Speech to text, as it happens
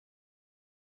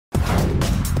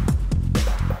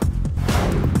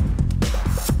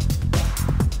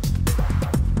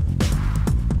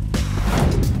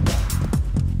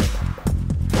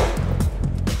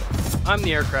I'm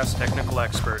the aircraft's technical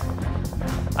expert.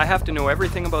 I have to know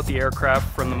everything about the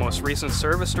aircraft, from the most recent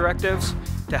service directives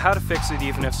to how to fix it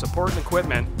even if support and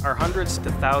equipment are hundreds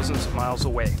to thousands of miles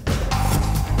away.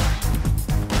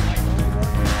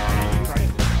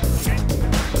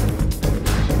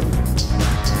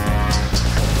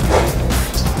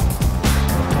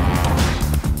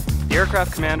 The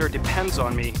aircraft commander depends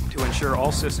on me to ensure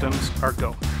all systems are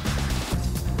go.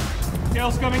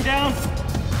 Tails coming down.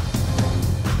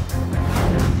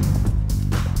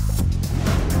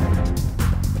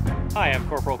 Hi, I'm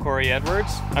Corporal Corey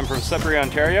Edwards. I'm from Sudbury,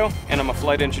 Ontario, and I'm a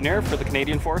flight engineer for the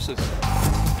Canadian Forces.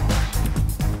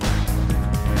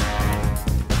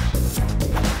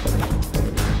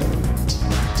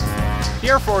 The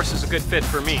Air Force is a good fit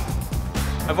for me.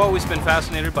 I've always been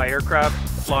fascinated by aircraft,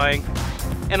 flying,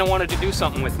 and I wanted to do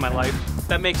something with my life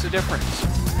that makes a difference.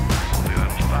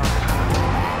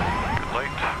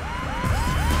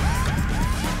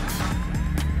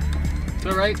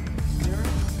 Clear right.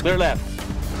 Clear left.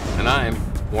 And I'm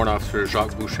Warrant Officer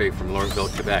Jacques Boucher from Lawrenceville,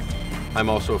 Quebec. I'm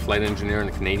also a flight engineer in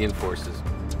the Canadian Forces.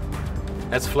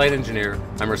 As a flight engineer,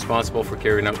 I'm responsible for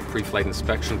carrying out pre-flight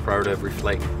inspection prior to every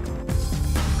flight.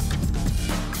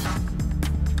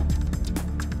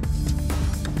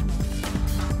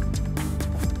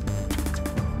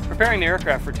 Preparing the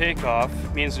aircraft for takeoff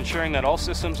means ensuring that all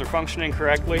systems are functioning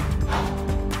correctly,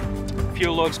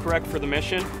 fuel load's correct for the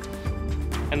mission,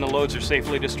 and the loads are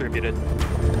safely distributed.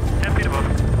 10 feet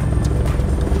above.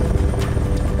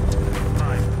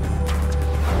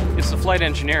 It's the flight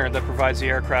engineer that provides the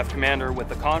aircraft commander with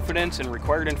the confidence and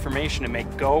required information to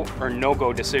make go or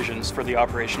no-go decisions for the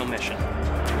operational mission.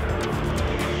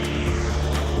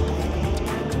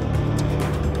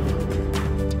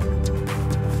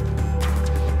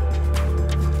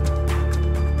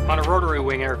 On a rotary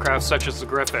wing aircraft such as the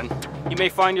Griffin, you may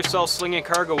find yourself slinging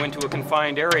cargo into a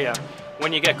confined area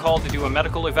when you get called to do a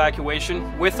medical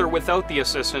evacuation with or without the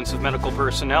assistance of medical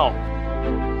personnel.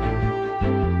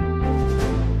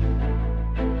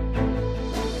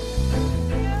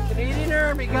 Canadian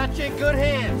Army got you in good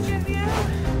hands.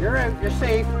 You're out, you're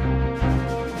safe.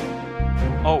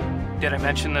 Oh, did I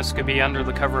mention this could be under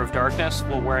the cover of darkness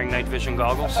while wearing night vision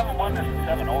goggles?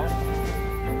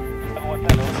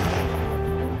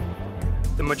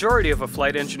 The majority of a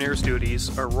flight engineer's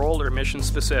duties are role or mission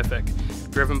specific,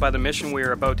 driven by the mission we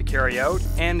are about to carry out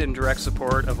and in direct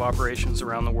support of operations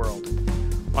around the world.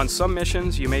 On some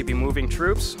missions, you may be moving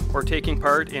troops or taking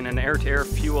part in an air-to-air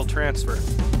fuel transfer.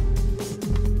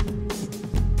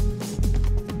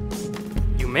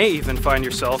 You may even find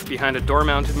yourself behind a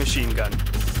door-mounted machine gun.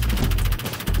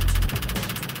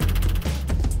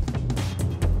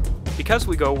 Because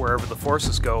we go wherever the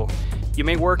forces go, you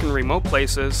may work in remote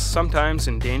places, sometimes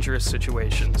in dangerous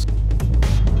situations.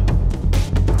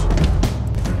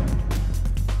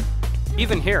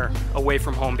 Even here, away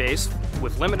from home base,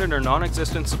 with limited or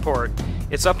non-existent support,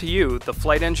 it's up to you, the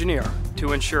flight engineer,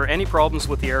 to ensure any problems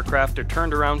with the aircraft are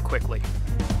turned around quickly.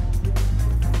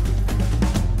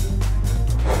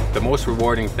 The most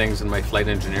rewarding things in my flight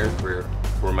engineer career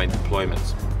were my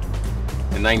deployments.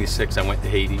 In '96, I went to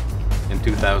Haiti. In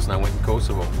 2000, I went to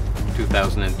Kosovo. In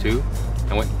 2002,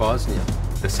 I went to Bosnia.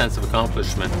 The sense of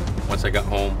accomplishment once I got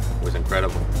home was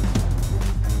incredible.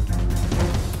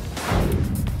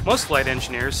 Most flight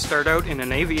engineers start out in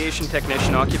an aviation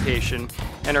technician occupation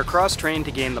and are cross-trained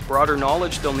to gain the broader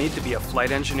knowledge they'll need to be a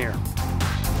flight engineer.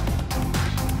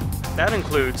 That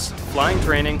includes flying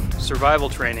training, survival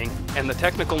training, and the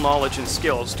technical knowledge and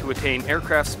skills to attain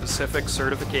aircraft-specific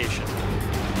certification.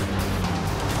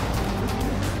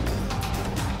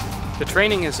 The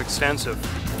training is extensive.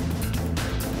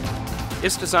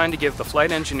 It's designed to give the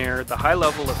flight engineer the high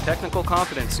level of technical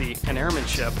competency and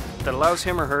airmanship that allows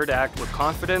him or her to act with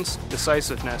confidence,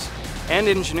 decisiveness, and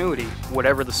ingenuity,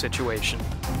 whatever the situation.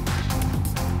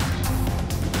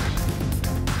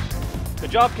 The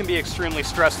job can be extremely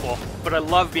stressful, but I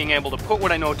love being able to put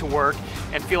what I know to work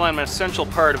and feel I'm an essential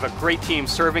part of a great team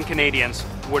serving Canadians,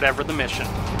 whatever the mission.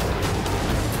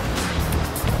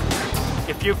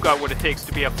 If you've got what it takes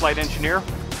to be a flight engineer,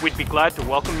 we'd be glad to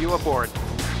welcome you aboard.